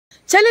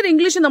ചിലർ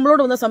ഇംഗ്ലീഷ്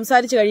നമ്മളോട് ഒന്ന്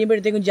സംസാരിച്ച്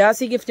കഴിയുമ്പോഴത്തേക്കും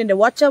ജാസി ഗിഫ്റ്റിന്റെ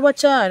വച്ച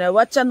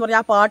എന്ന് പറഞ്ഞാൽ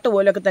ആ പാട്ട്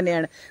പോലൊക്കെ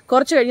തന്നെയാണ്.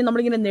 കുറച്ച് കഴിഞ്ഞ്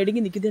നമ്മളിങ്ങനെ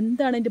നെടുങ്ങി നിൽക്കും, ഇത്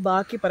എന്താണ് എൻ്റെ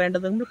ബാക്കി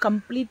പറയേണ്ടത്, നമ്മൾ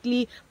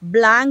കംപ്ലീറ്റ്ലി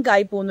ബ്ലാങ്ക്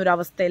ആയി പോകുന്ന ഒരു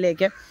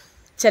അവസ്ഥയിലേക്ക്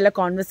ചില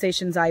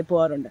കോൺവെർസേഷൻസ് ആയി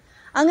പോകാറുണ്ട്.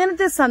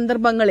 അങ്ങനത്തെ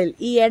സന്ദർഭങ്ങളിൽ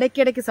ഈ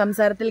ഇടയ്ക്കിടയ്ക്ക്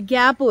സംസാരത്തിൽ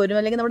ഗ്യാപ്പ് വരും,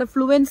 അല്ലെങ്കിൽ നമ്മുടെ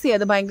ഫ്ലുവൻസി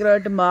അത്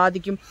ഭയങ്കരമായിട്ടും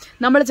ബാധിക്കും.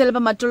 നമ്മൾ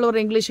ചിലപ്പോൾ മറ്റുള്ളവർ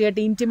ഇംഗ്ലീഷ്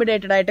കേട്ട്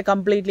ഇൻറ്റിമിഡേറ്റഡ് ആയിട്ട്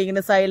കംപ്ലീറ്റ്ലി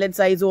ഇങ്ങനെ സൈലൻസ്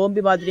ആയി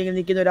സോംബി മാതിരി ഇങ്ങനെ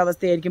നിൽക്കുന്ന ഒരു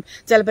അവസ്ഥയായിരിക്കും.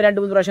 ചിലപ്പോൾ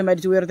 2-3 പ്രാവശ്യം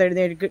മരിച്ചു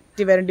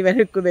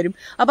ഉയർത്തെഴുന്നേറ്റ് വരും.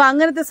 അപ്പോൾ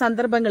അങ്ങനത്തെ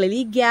സന്ദർഭങ്ങളിൽ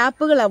ഈ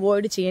ഗ്യാപ്പുകൾ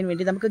അവോയ്ഡ് ചെയ്യാൻ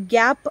വേണ്ടി നമുക്ക്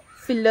ഗ്യാപ്പ്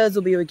ഫില്ലേഴ്സ്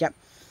ഉപയോഗിക്കാം.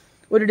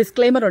 ഒരു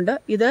ഡിസ്ക്ലെയിമർ ഉണ്ട്,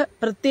 ഇത്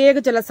പ്രത്യേക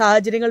ചില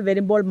സാഹചര്യങ്ങൾ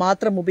വരുമ്പോൾ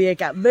മാത്രം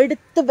ഉപയോഗിക്കാം.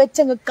 വെടുത്ത്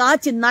വെച്ചങ്ങ്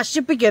കാച്ചി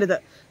നശിപ്പിക്കരുത്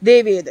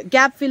ദയവേത്.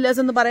 ഗ്യാപ്പ്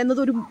ഫില്ലേഴ്സ് എന്ന്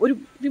പറയുന്നത്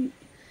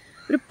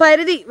ഒരു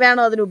പരിധി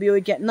വേണം അതിന്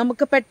ഉപയോഗിക്കാൻ.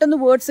 നമുക്ക് പെട്ടെന്ന്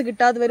വേർഡ്സ്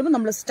കിട്ടാതെ വരുമ്പോൾ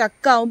നമ്മൾ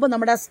സ്റ്റക്ക് ആകുമ്പോൾ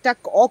നമ്മുടെ ആ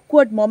സ്റ്റക്ക്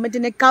ഓക്വേർഡ്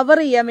മൊമെന്റിനെ കവർ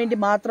ചെയ്യാൻ വേണ്ടി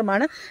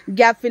മാത്രമാണ്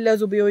ഗ്യാപ്പ്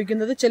ഫില്ലേഴ്സ്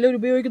ഉപയോഗിക്കുന്നത്. ചിലർ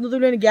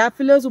ഉപയോഗിക്കുന്നതിൽ ഗ്യാപ്പ്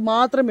ഫില്ലേഴ്സ്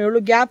മാത്രമേ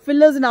ഉള്ളൂ. ഗ്യാപ്പ്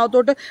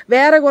ഫില്ലേഴ്സിനകത്തോട്ട്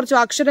വേറെ കുറച്ച്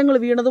അക്ഷരങ്ങൾ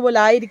വീണതുപോലെ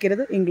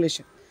ആയിരിക്കരുത്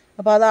ഇംഗ്ലീഷ്.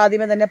 അപ്പോൾ അത്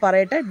ആദ്യമേ തന്നെ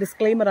പറയട്ടെ,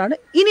 ഡിസ്ക്ലെയിമർ ആണ്.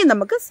 ഇനി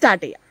നമുക്ക്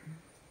സ്റ്റാർട്ട് ചെയ്യാം.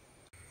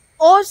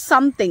 Or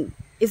something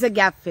is A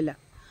gap filler.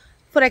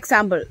 For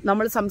example,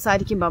 നമ്മൾ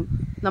സംസാരിക്കുമ്പം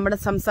നമ്മുടെ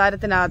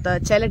സംസാരത്തിനകത്ത്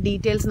ചില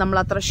ഡീറ്റെയിൽസ് നമ്മൾ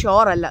അത്ര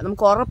ഷുവർ അല്ല,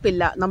 നമുക്ക്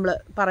ഉറപ്പില്ല നമ്മൾ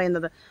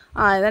പറയുന്നത്.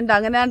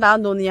 അങ്ങനെ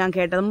ഏതാണ്ടാന്ന് തോന്നി ഞാൻ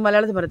കേട്ടത്. നമ്മൾ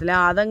മലയാളത്തിൽ പറയത്തില്ല,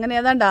 അതങ്ങനെ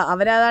ഏതാണ്ടാ,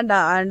 അവരേതാണ്ടാ,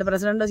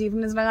 പ്രസിഡന്റോ ചീഫ്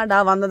മിനിസ്റ്റർ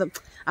കണ്ടാ വന്നത്,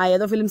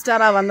 ഏതോ ഫിലിം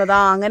സ്റ്റാറാ വന്നത്,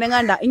 അങ്ങനെ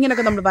കണ്ടാ,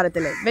 ഇങ്ങനെയൊക്കെ നമ്മൾ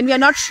പറയത്തില്ലേ, when we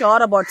are not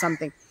sure about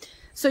something.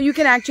 So you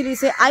can actually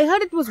say I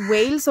heard it was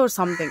Wales or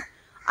something.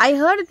 I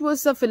heard it was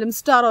a film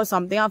star or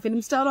something. ആ ഫിലിം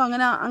സ്റ്റാറോ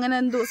അങ്ങനെ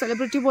എന്തോ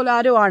സെലിബ്രിറ്റി പോലെ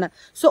ആരോ ആണ്.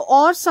 So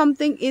or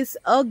something is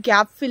A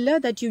gap filler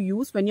that you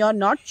use when you are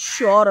not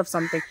sure of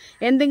something.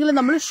 എന്തെങ്കിലും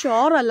നമ്മൾ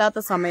sure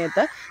അല്ലാത്ത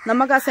സമയത്ത്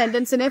നമുക്ക് ആ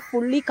സെന്റൻസിനെ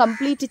ഫുള്ളി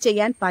കംപ്ലീറ്റ്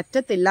ചെയ്യാൻ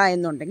പറ്റത്തില്ല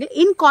എന്നുണ്ടെങ്കിൽ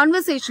in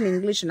conversation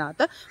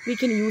ഇംഗ്ലീഷിനകത്ത് we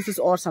can use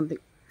this or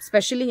something.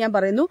 Specially ഞാൻ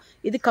പറയുന്നു,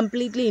 ഇത്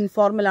കംപ്ലീറ്റ്ലി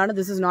ഇൻഫോർമൽ ആണ്.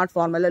 This is not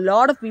formal. A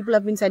lot of people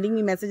have been sending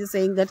me messages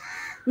saying that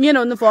ഇങ്ങനെ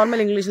ഒന്ന് ഫോർമൽ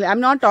ഇംഗ്ലീഷിൽ. I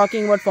am not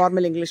talking about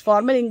formal English.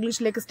 Formal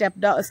ഇംഗ്ലീഷിലേക്ക്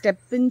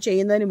step in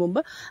ചെയ്യുന്നതിന് മുമ്പ്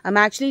I M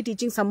actually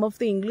teaching some of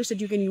the English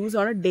that you can use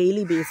on A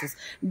daily basis.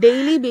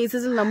 Daily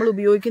ബേസിസിൽ നമ്മൾ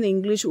ഉപയോഗിക്കുന്ന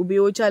English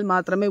ഉപയോഗിച്ചാൽ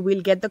മാത്രമേ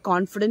will get the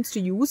confidence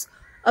to use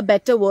A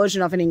better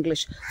version of N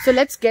English. So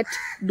let's get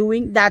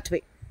doing that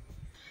way.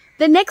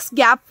 The next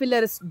gap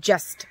filler is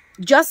just.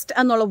 Just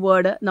എന്നുള്ള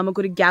word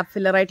നമുക്കൊരു gap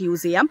ഫില്ലറായിട്ട്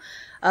use ചെയ്യാം.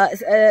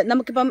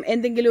 നമുക്കിപ്പം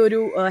എന്തെങ്കിലും ഒരു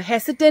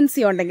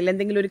ഹെസിറ്റൻസി ഉണ്ടെങ്കിൽ,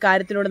 എന്തെങ്കിലും ഒരു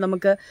കാര്യത്തിനോട്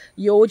നമുക്ക്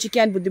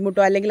യോജിക്കാൻ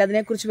ബുദ്ധിമുട്ടോ അല്ലെങ്കിൽ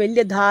അതിനെക്കുറിച്ച്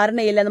വലിയ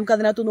ധാരണയില്ല, നമുക്ക്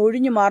അതിനകത്തൊന്ന്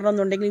ഒഴിഞ്ഞു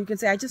മാറണമെന്നുണ്ടെങ്കിൽ you can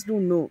say I just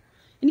don't know,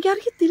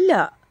 എനിക്കറിയത്തില്ല.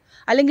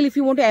 അല്ലെങ്കിൽ if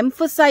you want to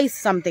emphasise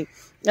something,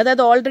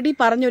 അതായത് ഓൾറെഡി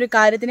പറഞ്ഞൊരു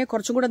കാര്യത്തിനെ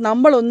കുറച്ചും കൂടെ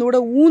നമ്മൾ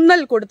ഒന്നുകൂടെ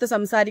ഊന്നൽ കൊടുത്ത്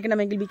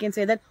സംസാരിക്കണമെങ്കിൽ we can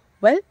say that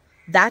well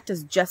that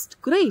is just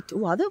great.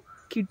 ഓ, അത്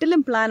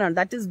കിട്ടിലും പ്ലാനാണ്,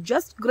 that is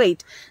just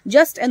great.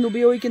 Just എന്ന്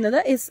ഉപയോഗിക്കുന്നത്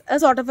is A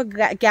sort of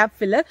A gap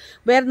filler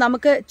where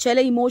നമുക്ക് ചില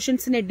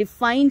ഇമോഷൻസിനെ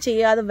ഡിഫൈൻ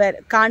ചെയ്യാതെ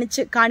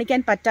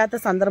കാണിക്കാൻ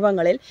പറ്റാത്ത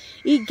സന്ദർഭങ്ങളിൽ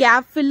ഈ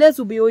ഗ്യാപ്പ്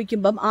ഫില്ലേഴ്സ്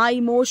ഉപയോഗിക്കുമ്പം ആ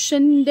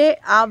ഇമോഷന്റെ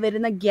ആ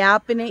വരുന്ന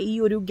ഗ്യാപ്പിനെ ഈ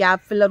ഒരു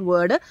ഗ്യാപ്പ് ഫില്ലർ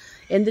വേർഡ്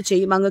എന്ത്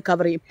ചെയ്യും, അങ്ങ്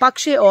കവർ ചെയ്യും.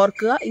 പക്ഷേ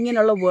ഓർക്കുക,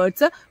 ഇങ്ങനെയുള്ള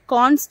വേർഡ്സ്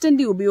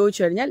കോൺസ്റ്റന്റ്ലി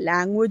ഉപയോഗിച്ചു കഴിഞ്ഞാൽ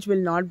language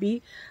will not be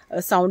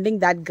sounding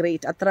that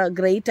great, അത്ര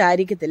ഗ്രേറ്റ്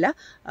ആയിരിക്കത്തില്ല.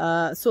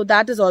 So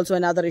that is also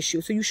another issue.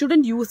 So you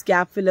shouldn't use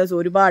gap fillers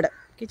ഒരുപാട്.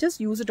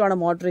 Just use it on A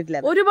moderate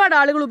level. ഒരുപാട്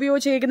ആളുകൾ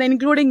ഉപയോഗിച്ചിരിക്കുന്ന,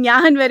 ഇൻക്ലൂഡിങ്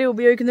ഞാൻ വരെ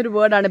ഉപയോഗിക്കുന്ന ഒരു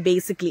വേർഡാണ്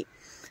ബേസിക്കലി.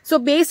 സോ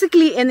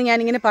ബേസിക്കലി എന്ന് ഞാൻ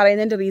ഇങ്ങനെ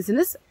പറയുന്നതിന്റെ reason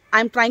is I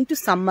am trying to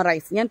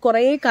summarise. ഞാൻ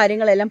കുറേ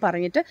കാര്യങ്ങളെല്ലാം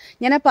പറഞ്ഞിട്ട്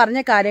ഞാൻ ആ പറഞ്ഞ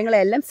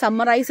കാര്യങ്ങളെല്ലാം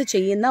സമ്മറൈസ്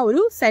ചെയ്യുന്ന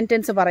ഒരു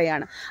സെന്റൻസ്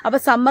പറയാണ്. അപ്പൊ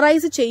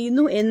സമ്മറൈസ്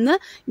ചെയ്യുന്നു എന്ന്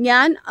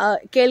ഞാൻ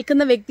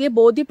കേൾക്കുന്ന വ്യക്തിയെ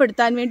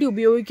ബോധ്യപ്പെടുത്താൻ വേണ്ടി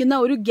ഉപയോഗിക്കുന്ന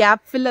ഒരു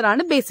ഗ്യാപ്പ്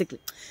ഫില്ലറാണ്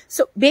ബേസിക്കലി.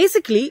 സോ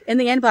ബേസിക്കലി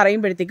എന്ന് ഞാൻ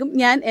പറയുമ്പോഴത്തേക്കും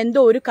ഞാൻ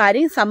എന്തോ ഒരു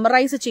കാര്യം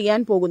സമ്മറൈസ്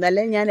ചെയ്യാൻ പോകുന്നു,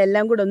 അല്ലെങ്കിൽ ഞാൻ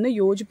എല്ലാം കൂടെ ഒന്ന്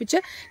യോജിപ്പിച്ച്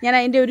ഞാൻ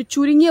അതിന്റെ ഒരു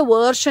ചുരുങ്ങിയ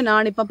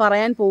വേർഷനാണ് ഇപ്പം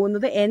പറയാൻ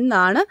പോകുന്നത്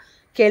എന്നാണ്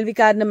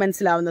കേൾവിക്കാരന്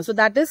മനസ്സിലാവുന്നത്. So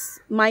that is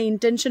my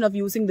intention of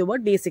using the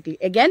word basically.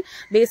 Again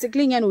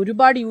basically ഞാൻ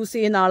ഒരുപാട് യൂസ്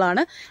ചെയ്യുന്ന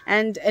ആളാണ്.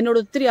 ആൻഡ് എന്നോട്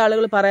ഒത്തിരി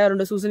ആളുകൾ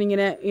പറയാറുണ്ട്, സൂസൻ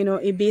ഇങ്ങനെ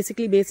ഈ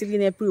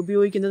ബേസിക്കലി എപ്പോഴും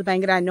ഉപയോഗിക്കുന്നത്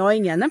ഭയങ്കര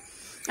അനോയിങ് ആണ്.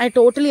 I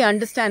totally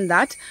understand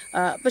that.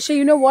 പക്ഷേ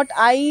you know what,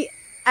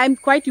 I'm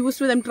quite used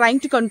to it. I'm trying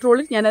to control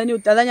it.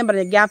 അതാ ഞാൻ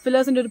പറഞ്ഞത്, ഗ്യാപ്പ്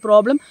ഫില്ലേഴ്സിന്റെ ഒരു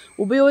പ്രോബ്ലം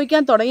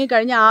ഉപയോഗിക്കാൻ തുടങ്ങി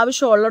കഴിഞ്ഞാൽ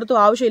ആവശ്യമുള്ളിടത്തും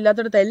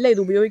ആവശ്യമില്ലാത്തടത്തും എല്ലാം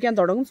ഇത് ഉപയോഗിക്കാൻ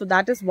തുടങ്ങും. So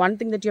that is one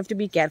thing that you have to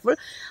be careful.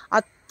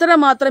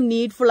 അത്രമാത്രം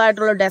നീഡ്ഫുൾ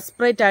ആയിട്ടുള്ള,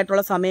 ഡെസ്പറേറ്റ്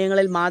ആയിട്ടുള്ള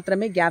സമയങ്ങളിൽ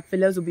മാത്രമേ gap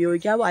fillers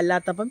ഉപയോഗിക്കാവൂ.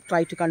 അല്ലാത്തപ്പം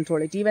try to control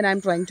it. Even I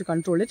am trying to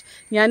control it.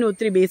 ഞാനും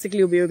ഒത്തിരി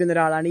ബേസിക്കലി ഉപയോഗിക്കുന്ന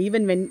ഒരാളാണ്.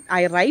 Even when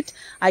I right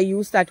I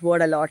use that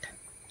word a lot.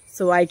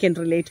 So I can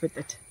relate with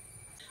it.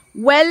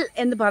 Well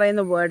എന്ന്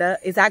പറയുന്ന word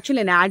is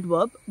actually N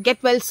adverb.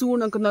 Get well soon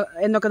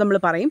എന്നൊക്കെ നമ്മൾ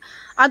പറയും.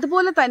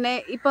 അതുപോലെ തന്നെ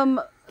ഇപ്പം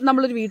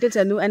നമ്മളൊരു വീട്ടിൽ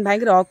ചെന്നു ആൻഡ്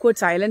ഭയങ്കര ഓക്വേർഡ്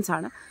സൈലൻസ്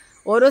ആണ്.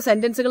 ഓരോ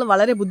സെന്റൻസുകളും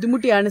വളരെ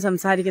ബുദ്ധിമുട്ടിയാണ്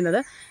സംസാരിക്കുന്നത്.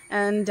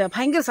 ആൻഡ്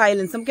ഭയങ്കര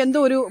സൈലൻസ്. നമുക്ക്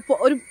എന്തോ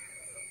ഒരു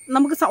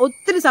നമുക്ക്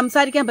ഒത്തിരി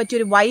സംസാരിക്കാൻ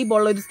പറ്റിയ ഒരു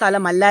വൈബുള്ള ഒരു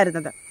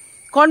സ്ഥലമല്ലായിരുന്നത്.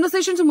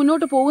 കോൺവെർസേഷൻസ്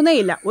മുന്നോട്ട് പോകുന്നേ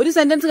ഇല്ല. ഒരു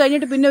സെന്റൻസ്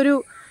കഴിഞ്ഞിട്ട് പിന്നെ ഒരു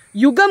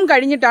യുഗം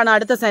കഴിഞ്ഞിട്ടാണ്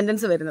അടുത്ത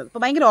സെന്റൻസ് വരുന്നത്.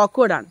 അപ്പോൾ ഭയങ്കര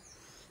ഓക്വേർഡാണ്.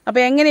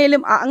 അപ്പോൾ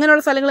എങ്ങനെയും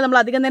അങ്ങനെയുള്ള സ്ഥലങ്ങൾ നമ്മൾ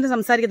അധികം നേരം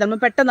സംസാരിക്കുന്നത്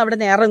നമ്മൾ പെട്ടെന്ന് അവിടെ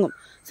നിന്ന് ഇറങ്ങും.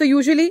 സോ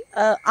യൂഷ്വലി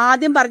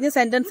ആദ്യം പറഞ്ഞ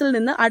സെന്റൻസിൽ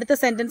നിന്ന് അടുത്ത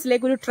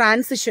സെന്റൻസിലേക്ക് ഒരു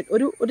ട്രാൻസിഷൻ,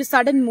 ഒരു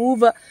സഡൻ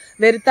മൂവ്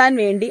വരുത്താൻ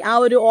വേണ്ടി, ആ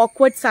ഒരു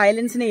ഓക്വേർഡ്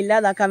സൈലൻസിനെ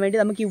ഇല്ലാതാക്കാൻ വേണ്ടി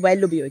നമുക്ക് ഈ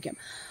വെൽ ഉപയോഗിക്കാം.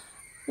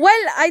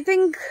 Well, I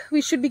think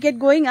we should be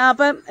get going.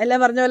 അപ്പം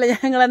എല്ലാം പറഞ്ഞ പോലെ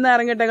ഞങ്ങൾ എന്നാ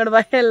ഇറങ്ങിയിട്ട് അങ്ങോട്ട്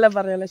വയ എല്ലാം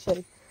പറഞ്ഞല്ലോ.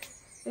 ശരി,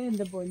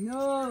 എന്താ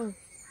പൊന്നോ.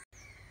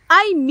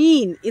 I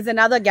mean is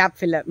another gap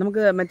filler.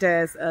 നമുക്ക് മറ്റേ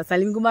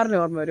സലീം കുമാറിന്റെ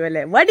ഓർമ്മ വരും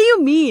അല്ലേ? What do you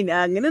mean?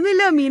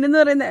 അങ്ങനെയൊന്നുമില്ല, മീൻ എന്ന്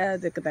പറയുന്ന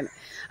ഇതൊക്കെ തന്നെ.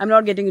 I'm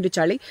not getting into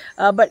chali.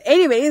 But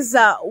anyways,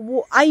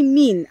 I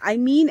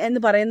mean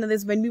എന്ന് പറയുന്നത്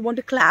is when we want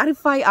to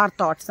clarify our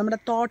thoughts. നമ്മുടെ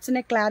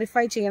തോട്ട്സിനെ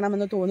ക്ലാരിഫൈ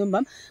ചെയ്യണമെന്ന്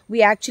തോന്നുമ്പം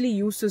we actually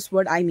use this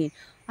word I mean.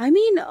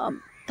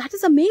 That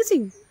is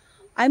amazing.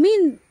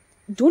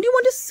 Don't you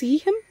want to see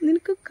him?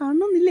 നിനക്ക്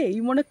കാണണമെന്നില്ലേ?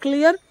 You want to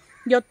clear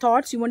your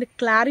thoughts, you want to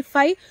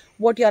clarify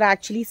what you're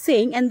actually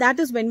saying, and that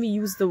is when we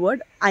use the word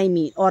I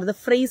mean or the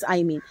phrase I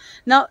mean.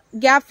 Now,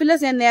 gap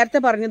fillers ഞാൻ നേരത്തെ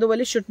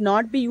പറഞ്ഞതുപോലെ should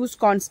not be used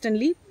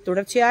constantly.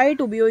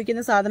 തുടർച്ചയായിട്ട്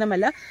ഉപയോഗിക്കുന്ന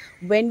സാധനമല്ല.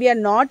 When we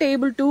are not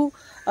able to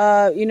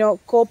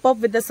cope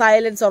up with the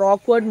silence or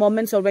awkward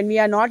moments, or when we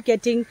are not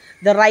getting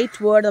the right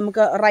word,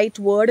 നമുക്ക് right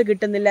word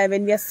കിട്ടുന്നില്ല,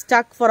 when we are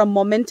stuck for a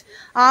moment,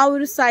 ആ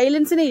ഒരു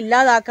സൈലൻസിനെ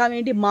ഇല്ലാതാക്കാൻ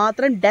വേണ്ടി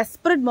മാത്രം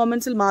desperate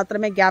momentsൽ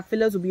മാത്രമേ gap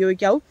fillers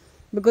ഉപയോഗിക്കാവൂ.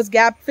 Because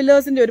gap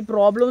ഫില്ലേഴ്സിന്റെ ഒരു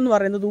problem എന്ന്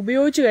പറയുന്നത്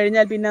ഉപയോഗിച്ച്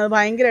കഴിഞ്ഞാൽ പിന്നെ അത്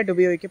ഭയങ്കരമായിട്ട്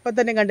ഉപയോഗിക്കും. ഇപ്പം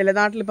തന്നെ കണ്ടില്ലേ,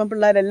 നാട്ടിലിപ്പം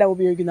പിള്ളേരെല്ലാം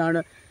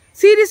ഉപയോഗിക്കുന്നതാണ്.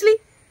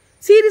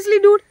 Seriously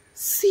dude,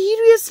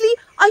 seriously,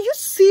 are you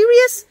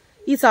serious?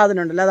 ഈ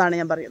സാധനം ഉണ്ടല്ലോ, അതാണ്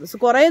ഞാൻ പറയുന്നത്. സോ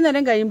കുറേ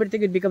നേരം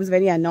കഴിയുമ്പോഴത്തേക്ക് it becomes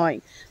very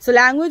annoying. So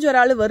language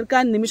ഒരാൾ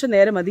വെറുക്കാൻ നിമിഷം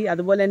നേരം മതി,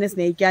 അതുപോലെ തന്നെ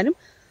സ്നേഹിക്കാനും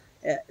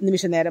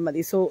നിമിഷം നേരം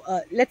മതി. So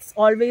let's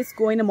always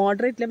go in A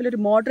moderate level. ഒരു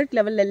മോഡറേറ്റ്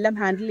ലെവലിലെല്ലാം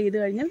ഹാൻഡിൽ ചെയ്ത്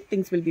കഴിഞ്ഞാൽ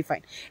things will be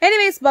fine.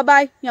 Anyways,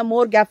 by. ഞാൻ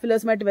മോർ ഗ്യാപ്പ്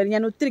ഫില്ലേഴ്സുമായിട്ട് വരും.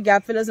 ഞാൻ ഒത്തിരി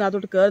ഗ്യാപ്പ്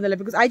ഫില്ലേഴ്സിനകത്തോട്ട്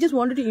കയറുന്നില്ല. Because I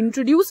just wanted to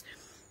introduce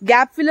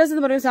gap fillers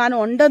എന്ന് പറയുന്ന സാധനം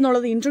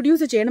ഉണ്ടെന്നുള്ളത്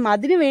ഇൻട്രൊഡ്യൂസ് ചെയ്യണം.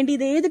 അതിനുവേണ്ടി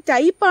ഇത് ഏത്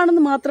ടൈപ്പ്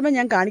ആണെന്ന് മാത്രമേ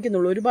ഞാൻ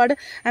കാണിക്കുന്നുള്ളൂ. ഒരുപാട്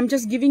I am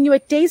just giving you A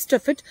taste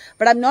of it,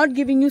 but I am not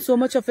giving you so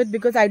much of it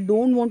because I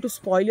don't want to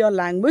spoil your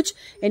language.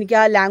 എനിക്ക്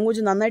ആ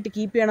ലാംഗ്വേജ് നന്നായിട്ട്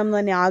കീപ്പ് ചെയ്യണം എന്ന്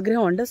തന്നെ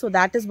ആഗ്രഹമുണ്ട്. So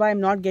that is why I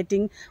am not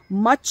getting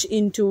much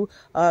in to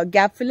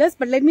gap fillers.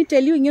 But let me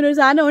tell you, ഇങ്ങനെ ഒരു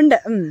സാധനം ഉണ്ട്.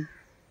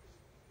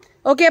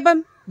 ഓക്കെ,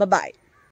 അപ്പം ബൈ.